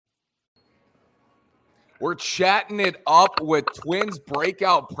We're chatting it up with Twins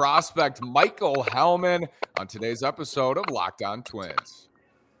breakout prospect Michael Hellman on today's episode of Locked On Twins.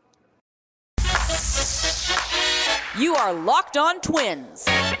 You are Locked On Twins,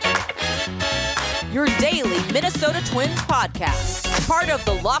 your daily Minnesota Twins podcast, part of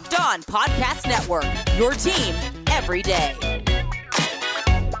the Locked On Podcast Network, your team every day.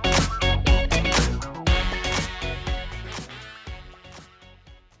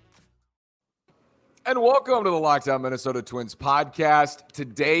 And welcome to the Locked On Minnesota Twins podcast.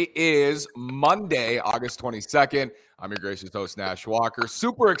 Today is Monday, August 22nd. I'm your gracious host, Nash Walker.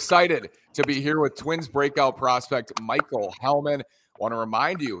 Super excited to be here with Twins breakout prospect Michael Hellman. Want to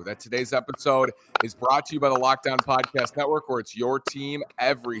remind you that today's episode is brought to you by the Locked On Podcast Network, where it's your team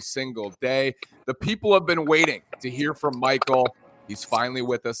every single day. The people have been waiting to hear from Michael. He's finally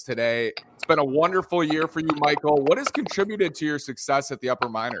with us today. It's been a wonderful year for you, Michael. What has contributed to your success at the upper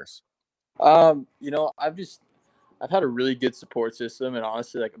minors? I've had a really good support system, and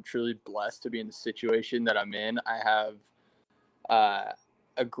honestly, I'm truly blessed to be in the situation that I'm in. I have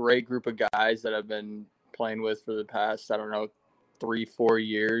a great group of guys that I've been playing with for the past, 3-4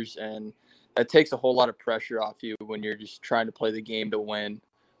 years, and that takes a whole lot of pressure off you when you're just trying to play the game to win,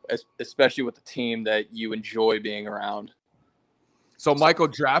 especially with the team that you enjoy being around. So Michael,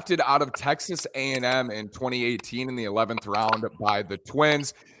 drafted out of Texas A&M in 2018 in the 11th round by the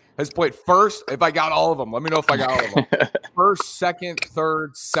Twins. Has played first, if I got all of them. Let me know if I got all of them. First, second,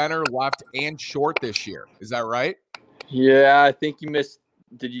 third, center, left, and short this year. Is that right? Yeah, I think you missed.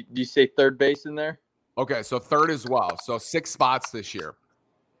 Did you say third base in there? Okay, so third as well. So 6 spots this year.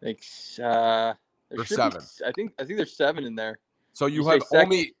 There's 7. I think there's 7 in there. So you've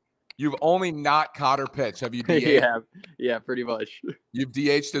only not caught or pitched. Have you DH'd? Yeah, pretty much. You've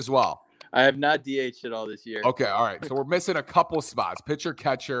DH'd as well. I have not DH'd at all this year. Okay, all right. So we're missing a couple spots, pitcher,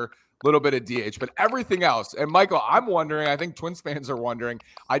 catcher, a little bit of DH, but everything else. And Michael, I'm wondering, I think Twins fans are wondering,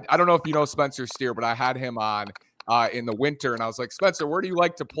 I don't know if you know Spencer Steer, but I had him on in the winter, and I was like, Spencer, where do you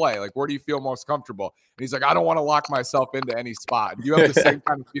like to play? Like, where do you feel most comfortable? And he's like, I don't want to lock myself into any spot. Do you have the same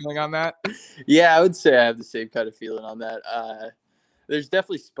kind of feeling on that? Yeah, I would say I have the same kind of feeling on that. There's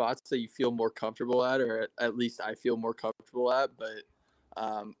definitely spots that you feel more comfortable at, or at least I feel more comfortable at, but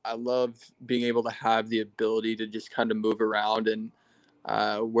I love being able to have the ability to just kind of move around, and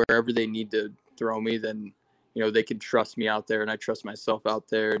wherever they need to throw me, then, they can trust me out there, and I trust myself out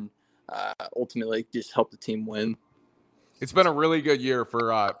there, and ultimately just help the team win. It's been a really good year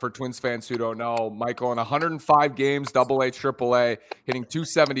for Twins fans who don't know. Michael, in 105 games, AA, AAA, hitting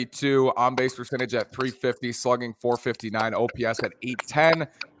 .272, on-base percentage at .350, slugging .459, OPS at .810,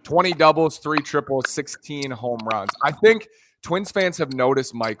 20 doubles, 3 triples, 16 home runs. I think Twins fans have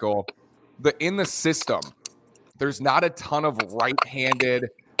noticed, Michael, in the system, there's not a ton of right-handed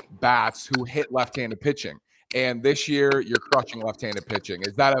bats who hit left-handed pitching. And this year, you're crushing left-handed pitching.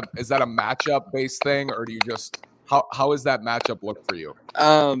 Is that a matchup-based thing, or do you just how does that matchup look for you?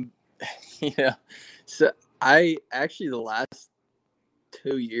 So I actually the last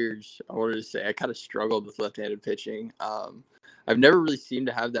 2 years, I wanted to say I kind of struggled with left-handed pitching. I've never really seemed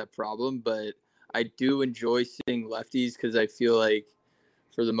to have that problem, but I do enjoy seeing lefties because I feel like,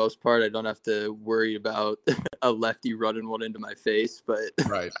 for the most part, I don't have to worry about a lefty running one into my face. But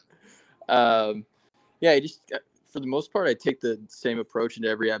right, I just, for the most part, I take the same approach into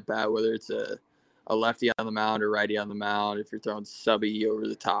every at bat, whether it's a lefty on the mound or righty on the mound. If you're throwing subby over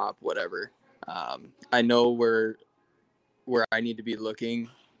the top, whatever, I know where I need to be looking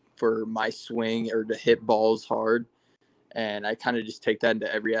for my swing or to hit balls hard. And I kind of just take that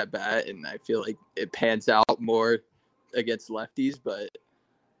into every at-bat, and I feel like it pans out more against lefties. But,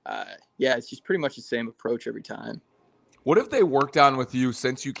 it's just pretty much the same approach every time. What have they worked on with you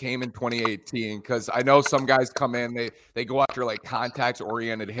since you came in 2018? Because I know some guys come in, they go after like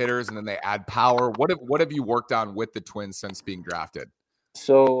contact-oriented hitters, and then they add power. What have you worked on with the Twins since being drafted?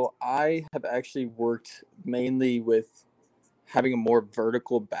 So I have actually worked mainly with having a more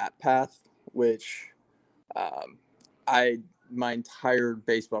vertical bat path, which my entire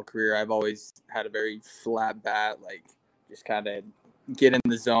baseball career, I've always had a very flat bat, like just kind of get in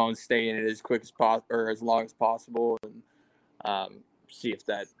the zone, stay in it as quick as possible or as long as possible, and see if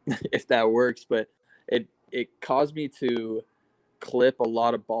that works. But it caused me to clip a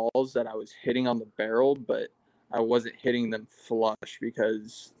lot of balls that I was hitting on the barrel, but I wasn't hitting them flush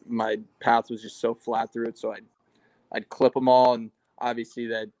because my path was just so flat through it. So I'd clip them all, and obviously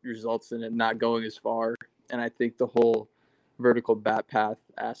that results in it not going as far. And I think the whole vertical bat path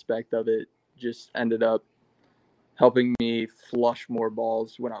aspect of it just ended up helping me flush more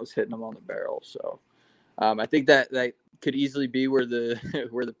balls when I was hitting them on the barrel. So I think that could easily be where the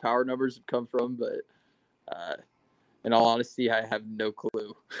where the power numbers have come from, but In all honesty, I have no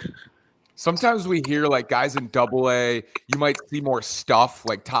clue. Sometimes we hear like guys in AA, you might see more stuff,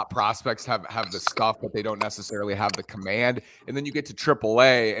 like top prospects have the stuff, but they don't necessarily have the command. And then you get to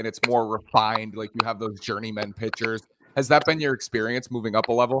AAA and it's more refined, like you have those journeyman pitchers. Has that been your experience moving up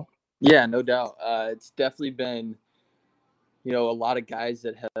a level? Yeah, no doubt. It's definitely been, a lot of guys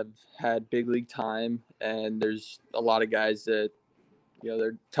that have had big league time, and there's a lot of guys that,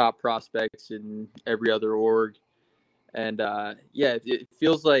 they're top prospects in every other org. And it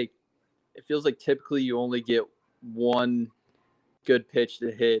feels like typically you only get one good pitch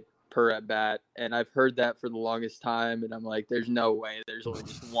to hit per at bat. And I've heard that for the longest time. And I'm like, there's no way there's only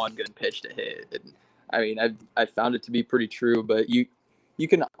just one good pitch to hit. And I mean, I found it to be pretty true, but you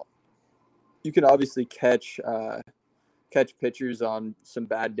can obviously catch pitchers on some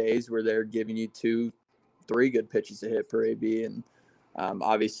bad days where they're giving you 2-3 good pitches to hit per AB. And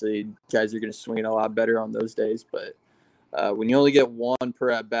obviously guys are going to swing it a lot better on those days, but when you only get one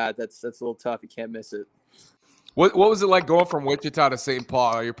per at bat, that's a little tough. You can't miss it. What was it like going from Wichita to St.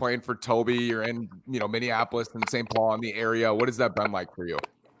 Paul? You're playing for Toby. You're in Minneapolis and St. Paul in the area. What has that been like for you?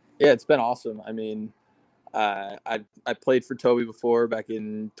 Yeah, it's been awesome. I mean, I played for Toby before back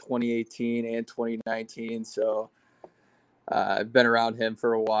in 2018 and 2019, so I've been around him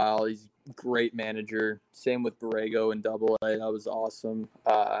for a while. He's a great manager. Same with Borrego in AA. That was awesome.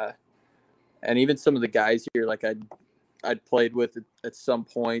 And even some of the guys here, like I'd played with at some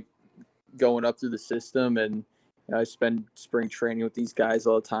point going up through the system, and I spend spring training with these guys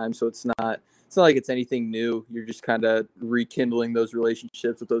all the time. So it's not like it's anything new. You're just kind of rekindling those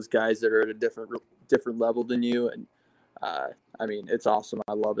relationships with those guys that are at a different level than you. And I mean, it's awesome.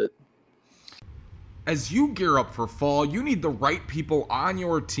 I love it. As you gear up for fall, you need the right people on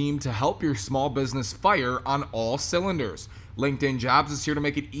your team to help your small business fire on all cylinders. LinkedIn Jobs is here to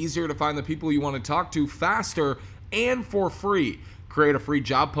make it easier to find the people you want to talk to faster and for free. Create a free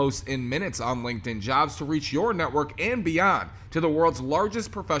job post in minutes on LinkedIn Jobs to reach your network and beyond to the world's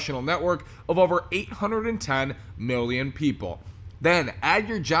largest professional network of over 810 million people. Then add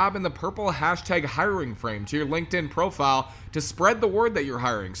your job in the purple hashtag hiring frame to your LinkedIn profile to spread the word that you're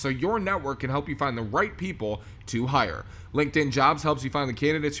hiring so your network can help you find the right people to hire. LinkedIn Jobs helps you find the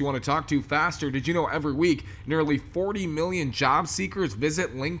candidates you want to talk to faster. Did you know every week nearly 40 million job seekers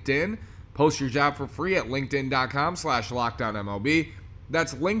visit LinkedIn? Post your job for free at linkedin.com/LockedOnMLB.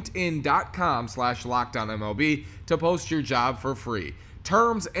 That's linkedin.com/LockedOnMLB to post your job for free.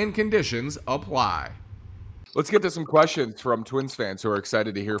 Terms and conditions apply. Let's get to some questions from Twins fans who are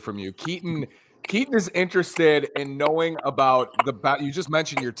excited to hear from you. Keaton is interested in knowing about you just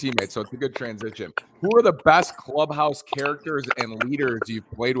mentioned your teammates, so it's a good transition. Who are the best clubhouse characters and leaders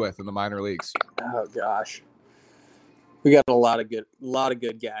you've played with in the minor leagues? Oh gosh. We got a lot of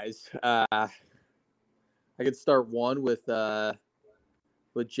good guys. I could start one with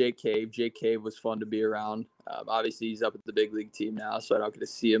Jake Cave. Jake Cave was fun to be around. Obviously, he's up at the big league team now, so I don't get to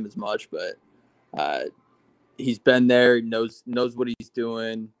see him as much. But he's been there, knows what he's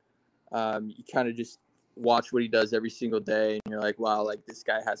doing. You kind of just watch what he does every single day, and you're like, wow, like this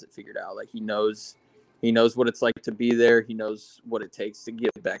guy has it figured out. Like he knows what it's like to be there. He knows what it takes to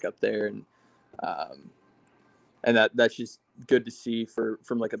get back up there, and that's just good to see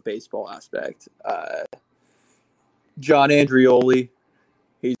from like a baseball aspect. John Andrioli,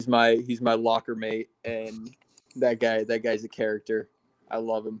 he's my locker mate, and that guy's a character. I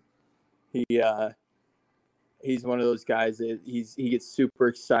love him. He's one of those guys that he gets super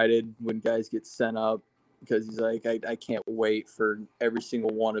excited when guys get sent up because he's like, I can't wait for every single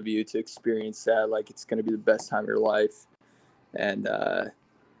one of you to experience that. Like it's going to be the best time of your life. And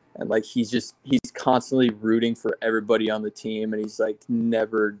like he's constantly rooting for everybody on the team, and he's like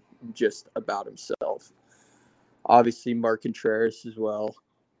never just about himself. Obviously, Mark Contreras as well.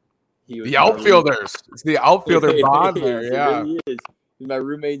 The outfielders. It's the outfielder bond there. Yeah, it really is. He's my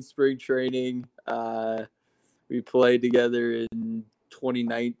roommate in spring training. We played together in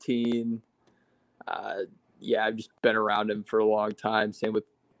 2019. I've just been around him for a long time. Same with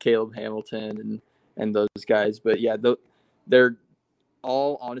Caleb Hamilton and those guys. But yeah, they're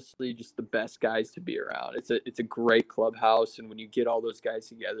all honestly just the best guys to be around. It's a great clubhouse, and when you get all those guys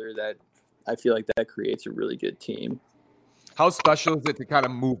together, that I feel like that creates a really good team. How special is it to kind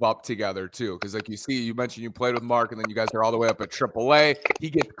of move up together too? Because like you mentioned you played with Mark, and then you guys are all the way up at AAA. He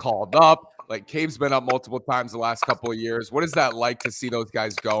gets called up. Like Cave's been up multiple times the last couple of years. What is that like to see those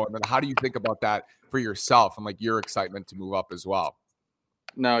guys go? And then how do you think about that for yourself and like your excitement to move up as well?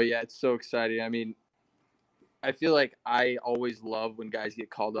 No, yeah, it's so exciting. I mean, I feel like I always love when guys get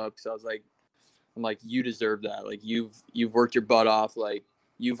called up because I'm like, you deserve that. Like you've worked your butt off. Like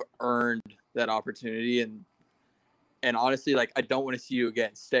you've earned that opportunity. And honestly, like, I don't want to see you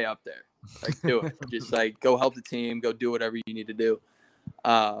again. Stay up there. Like, do it. Just like go help the team, go do whatever you need to do.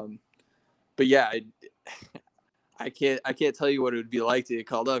 But yeah, I can't tell you what it would be like to get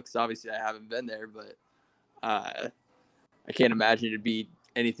called up, because obviously I haven't been there, but I can't imagine it'd be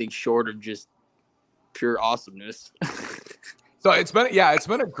anything short of just pure awesomeness. So it's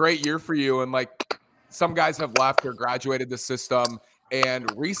been a great year for you. And like, some guys have left or graduated the system,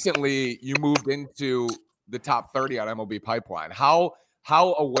 and recently you moved into the top 30 on MLB Pipeline. How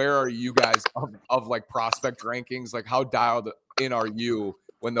aware are you guys of like prospect rankings? Like, how dialed in are you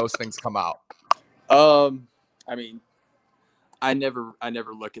when those things come out? I mean, I never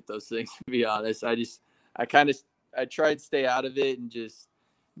look at those things, to be honest. I try and stay out of it and just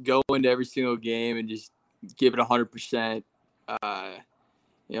go into every single game and just give it 100%.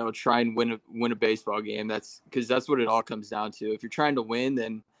 Try and win a baseball game. That's what it all comes down to. If you're trying to win,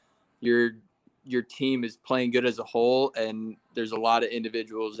 then your team is playing good as a whole, and there's a lot of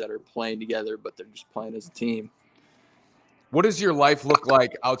individuals that are playing together, but they're just playing as a team. What does your life look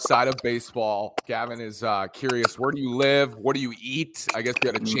like outside of baseball? Gavin is curious. Where do you live? What do you eat? I guess you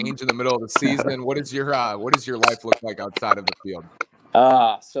had a change in the middle of the season. What does your life look like outside of the field?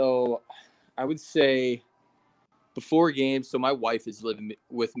 So I would say before games. So my wife is living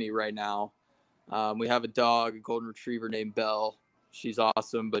with me right now. We have a dog, a golden retriever named Belle. She's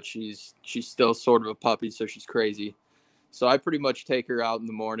awesome, but she's still sort of a puppy, so she's crazy. So I pretty much take her out in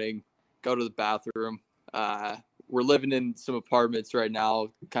the morning, go to the bathroom. We're living in some apartments right now,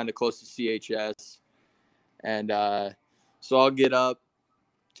 kind of close to CHS. And so I'll get up,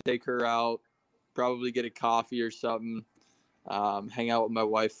 take her out, probably get a coffee or something, hang out with my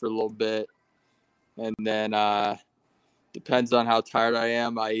wife for a little bit. And then depends on how tired I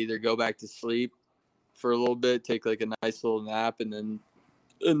am, I either go back to sleep for a little bit, take like a nice little nap, and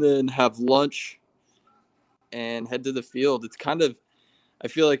then have lunch and head to the field. It's kind of, I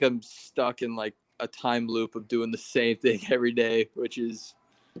feel like I'm stuck in like a time loop of doing the same thing every day,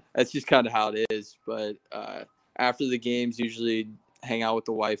 that's just kind of how it is. But after the games, usually hang out with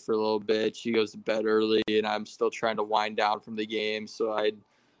the wife for a little bit. She goes to bed early, and I'm still trying to wind down from the game. So I'd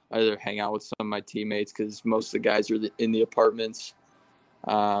either hang out with some of my teammates, because most of the guys are in the apartments.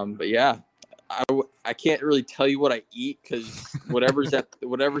 But yeah, I can't really tell you what I eat, because whatever's at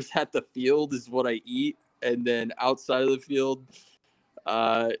the field is what I eat. And then outside of the field,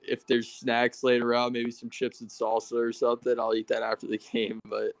 if there's snacks laid around, maybe some chips and salsa or something, I'll eat that after the game.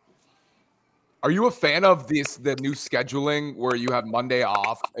 But are you a fan of the new scheduling where you have Monday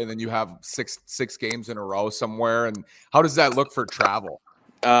off and then you have six games in a row somewhere? And how does that look for travel?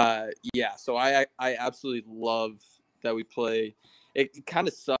 Yeah, so I absolutely love that we play. It kind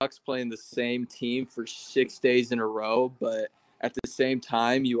of sucks playing the same team for 6 days in a row, but at the same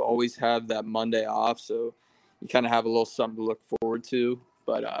time, you always have that Monday off, so you kind of have a little something to look forward to.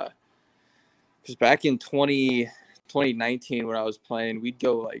 But because back in 2019 when I was playing, we'd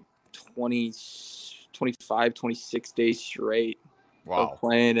go like 20, 25, 26 days straight. Wow.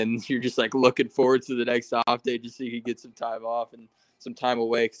 Playing, and you're just like looking forward to the next off day just so you can get some time off and some time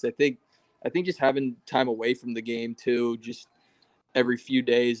away. Because I think just having time away from the game too, just every few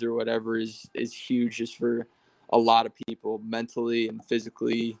days or whatever, is huge, just for a lot of people, mentally and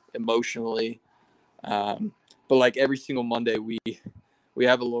physically, emotionally. But like every single Monday, we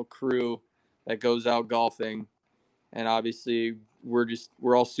have a little crew that goes out golfing, and obviously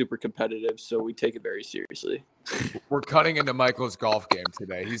we're all super competitive, so we take it very seriously. We're cutting into Michael's golf game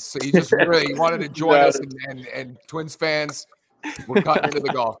today. He just really wanted to join us, and Twins fans, we're cutting into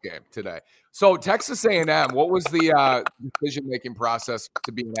the golf game today. So Texas A&M, what was the decision-making process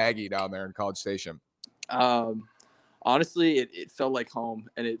to be an Aggie down there in College Station? Honestly, it felt like home,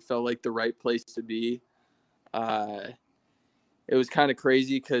 and it felt like the right place to be. It was kind of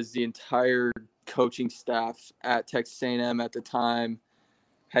crazy because the entire coaching staff at Texas A&M at the time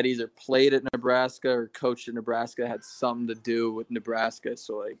had either played at Nebraska or coached at Nebraska, had something to do with Nebraska.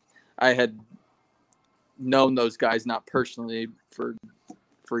 So like I had known those guys, not personally,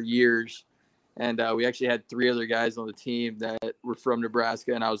 for years. And we actually had 3 other guys on the team that were from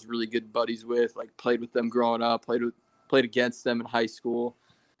Nebraska, and I was really good buddies with, like played with them growing up, played against them in high school.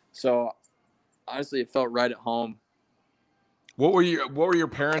 So honestly, it felt right at home. What were your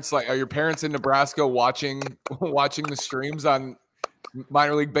parents like? Are your parents in Nebraska watching the streams on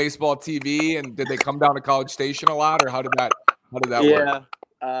minor league baseball TV? And did they come down to College Station a lot, or how did that work?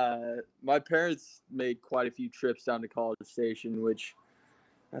 Yeah. My parents made quite a few trips down to College Station, which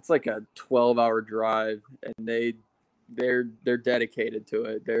that's like a 12-hour drive, and they're dedicated to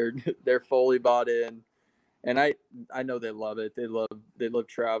it. They're fully bought in, and I know they love it. They love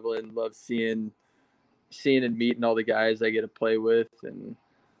traveling, love seeing and meeting all the guys I get to play with. And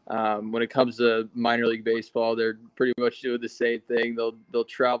when it comes to minor league baseball, they're pretty much doing the same thing. They'll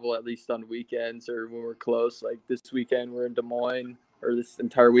travel at least on weekends or when we're close. Like this weekend we're in Des Moines, or this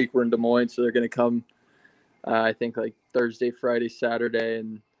entire week we're in Des Moines, so they're going to come. I think like Thursday, Friday, Saturday,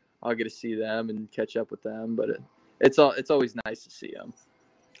 and I'll get to see them and catch up with them. But it's always nice to see them.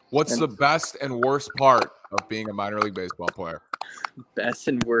 What's the best and worst part of being a minor league baseball player? Best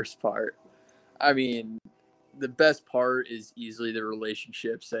and worst part. I mean, the best part is easily the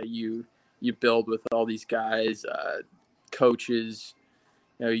relationships that you build with all these guys, coaches.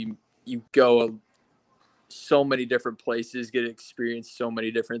 You know, you go so many different places, get to experience so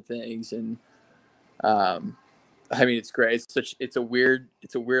many different things, and I mean, it's great. It's a weird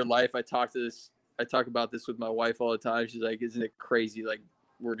life. I talk about this with my wife all the time. She's like, "Isn't it crazy? Like,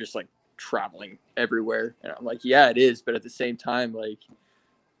 we're just like traveling everywhere." And I'm like, "Yeah, it is." But at the same time, like,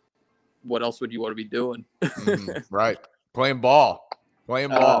 what else would you want to be doing? Right. Playing ball. Oh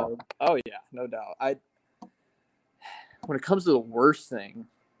yeah, no doubt. When it comes to the worst thing,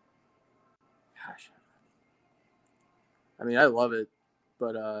 gosh, I mean, I love it,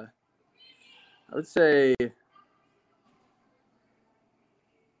 but I would say the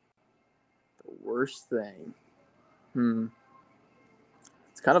worst thing.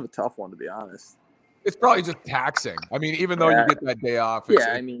 It's kind of a tough one, to be honest. It's probably just taxing. I mean, even though you get that day off,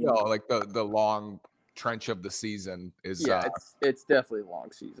 I mean, like the long trench of the season is. Yeah, it's definitely a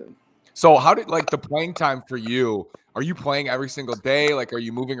long season. So how did like the playing time for you? Are you playing every single day? Like, are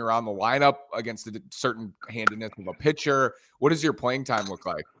you moving around the lineup against a certain handedness of a pitcher? What does your playing time look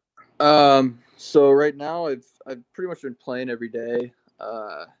like? So right now I've pretty much been playing every day.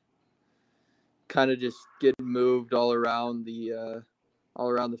 Kind of just getting moved all around the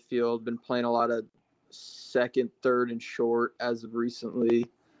field. Been playing a lot of second, third, and short as of recently.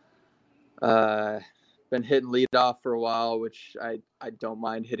 Been hitting leadoff for a while, which I don't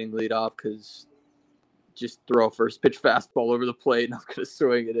mind hitting leadoff because just throw a first pitch fastball over the plate and I'm gonna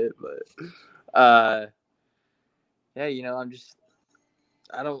swing at it. But yeah, you know,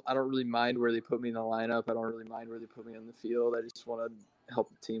 I don't really mind where they put me in the lineup. I don't really mind where they put me on the field. I just want to help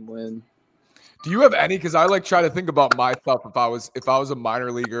the team win. Do you have any? Because I like try to think about myself if I was a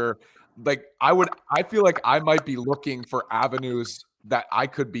minor leaguer, like I feel like I might be looking for avenues that I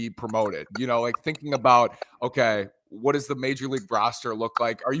could be promoted. You know, like thinking about, okay, what does the major league roster look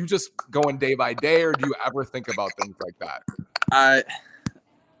like? Are you just going day by day, or do you ever think about things like that?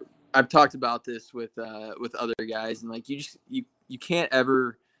 I've talked about this with other guys, and like you can't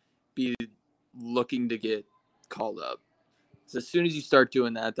ever be looking to get called up. So as soon as you start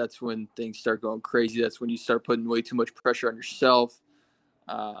doing that, that's when things start going crazy. That's when you start putting way too much pressure on yourself.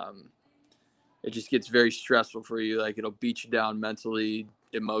 It just gets very stressful for you. Like, it'll beat you down mentally,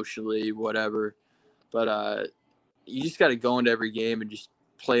 emotionally, whatever. But you just got to go into every game and just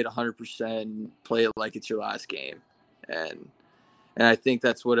play it 100% and play it like it's your last game. And I think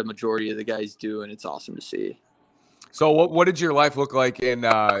that's what a majority of the guys do, and it's awesome to see. So what did your life look like in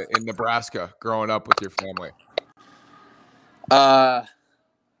Nebraska growing up with your family?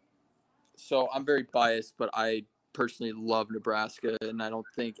 So I'm very biased, but I personally love Nebraska, and I don't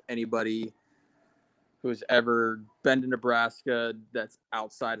think anybody who's ever been to Nebraska that's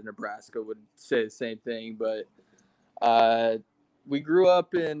outside of Nebraska would say the same thing. But we grew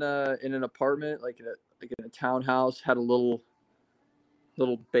up in an apartment, like in a townhouse, had a little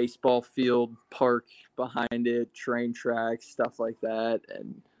baseball field, park behind it, train tracks, stuff like that.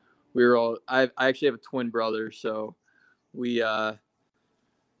 And we were all I actually have a twin brother, so we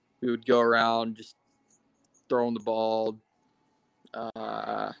would go around just throwing the ball.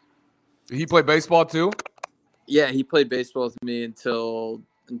 He played baseball too? Yeah, he played baseball with me until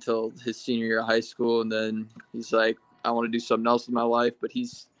his senior year of high school, and then he's like, I want to do something else in my life. But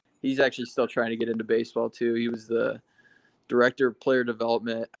he's actually still trying to get into baseball too. He was the director of player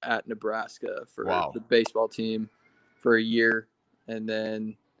development at Nebraska for the baseball team for a year, and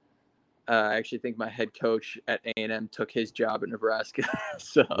then I actually think my head coach at A&M took his job at Nebraska.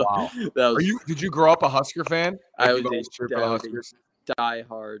 So that was. Did you grow up a Husker fan? I was a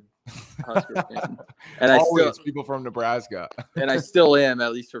diehard Husker fan, and always people from Nebraska. And I still am,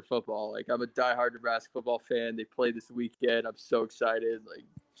 at least for football. Like, I'm a diehard Nebraska football fan. They play this weekend. I'm so excited. Like,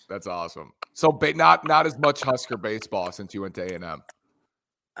 that's awesome. So, not as much Husker baseball since you went to A&M.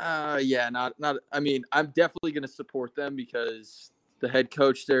 Yeah, not. I mean, I'm definitely going to support them because the head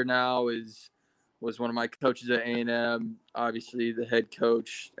coach there now was one of my coaches at A&M. Obviously, the head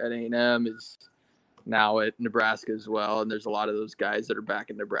coach at A&M is now at Nebraska as well, and there's a lot of those guys that are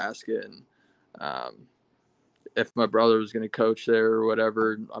back in Nebraska, and if my brother was going to coach there or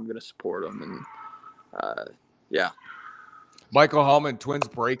whatever, I'm going to support him. And yeah. Michael Hellman, Twins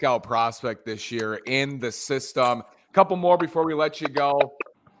breakout prospect this year in the system. A couple more before we let you go.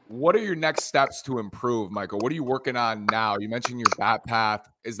 What are your next steps to improve, Michael? What are you working on now? You mentioned your bat path.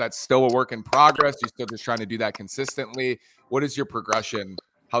 Is that still a work in progress? You still just trying to do that consistently? What is your progression?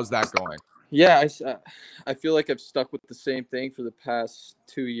 How's that going? Yeah, I feel like I've stuck with the same thing for the past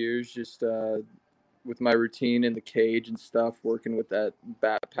 2 years, just with my routine in the cage and stuff, working with that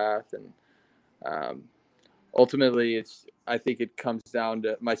bat path. And ultimately, I think it comes down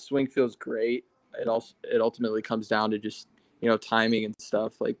to my swing feels great. It ultimately comes down to just, timing and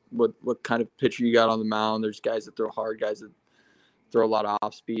stuff, like what kind of pitcher you got on the mound. There's guys that throw hard, guys that throw a lot of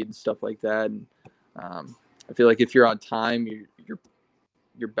off speed and stuff like that. And I feel like if you're on time,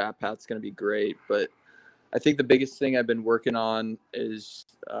 your bat path's going to be great. But I think the biggest thing I've been working on is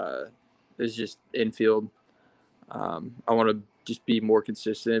just infield. I want to just be more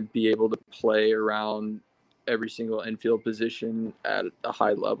consistent, be able to play around every single infield position at a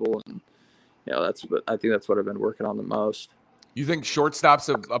high level. And, I think that's what I've been working on the most. You think shortstop's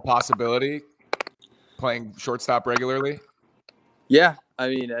a possibility, playing shortstop regularly? Yeah. I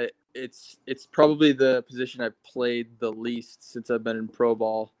mean, it's probably the position I've played the least since I've been in pro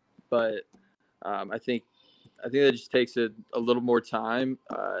ball, but I think that just takes a little more time.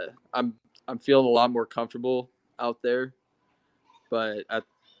 I'm feeling a lot more comfortable out there, but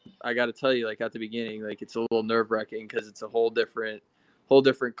I got to tell you, like at the beginning, like it's a little nerve-wracking because it's a whole different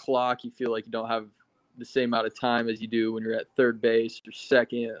clock. You feel like you don't have the same amount of time as you do when you're at third base or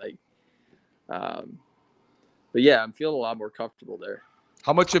second. But yeah, I'm feeling a lot more comfortable there.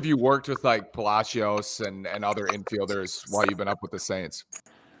 How much have you worked with like Palacios and other infielders while you've been up with the Saints?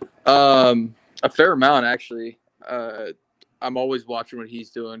 A fair amount, actually. I'm always watching what he's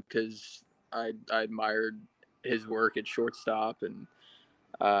doing because I admired his work at shortstop. And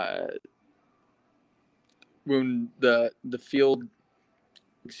when the field,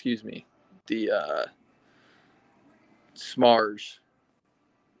 Smars,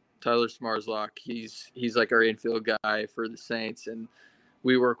 Tyler Smarslock, he's like our infield guy for the Saints, and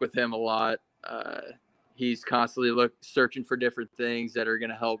we work with him a lot. He's constantly searching for different things that are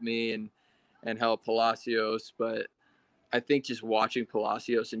going to help me and help Palacios. But I think just watching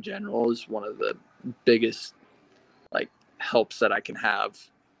Palacios in general is one of the biggest helps that I can have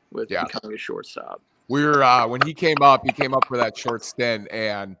with becoming a shortstop. When he came up for that short stint,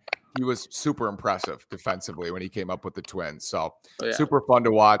 and he was super impressive defensively when he came up with the Twins. So super fun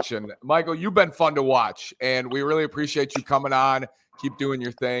to watch. And Michael, you've been fun to watch, and we really appreciate you coming on. Keep doing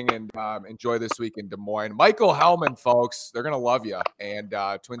your thing, and enjoy this week in Des Moines. Michael Hellman, folks, they're going to love you. And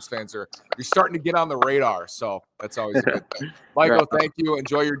Twins fans you're starting to get on the radar. So that's always a good thing. Michael, thank you.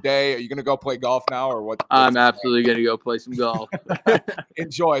 Enjoy your day. Are you going to go play golf now or what? I'm absolutely going to go play some golf.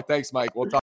 Enjoy. Thanks, Mike. We'll talk.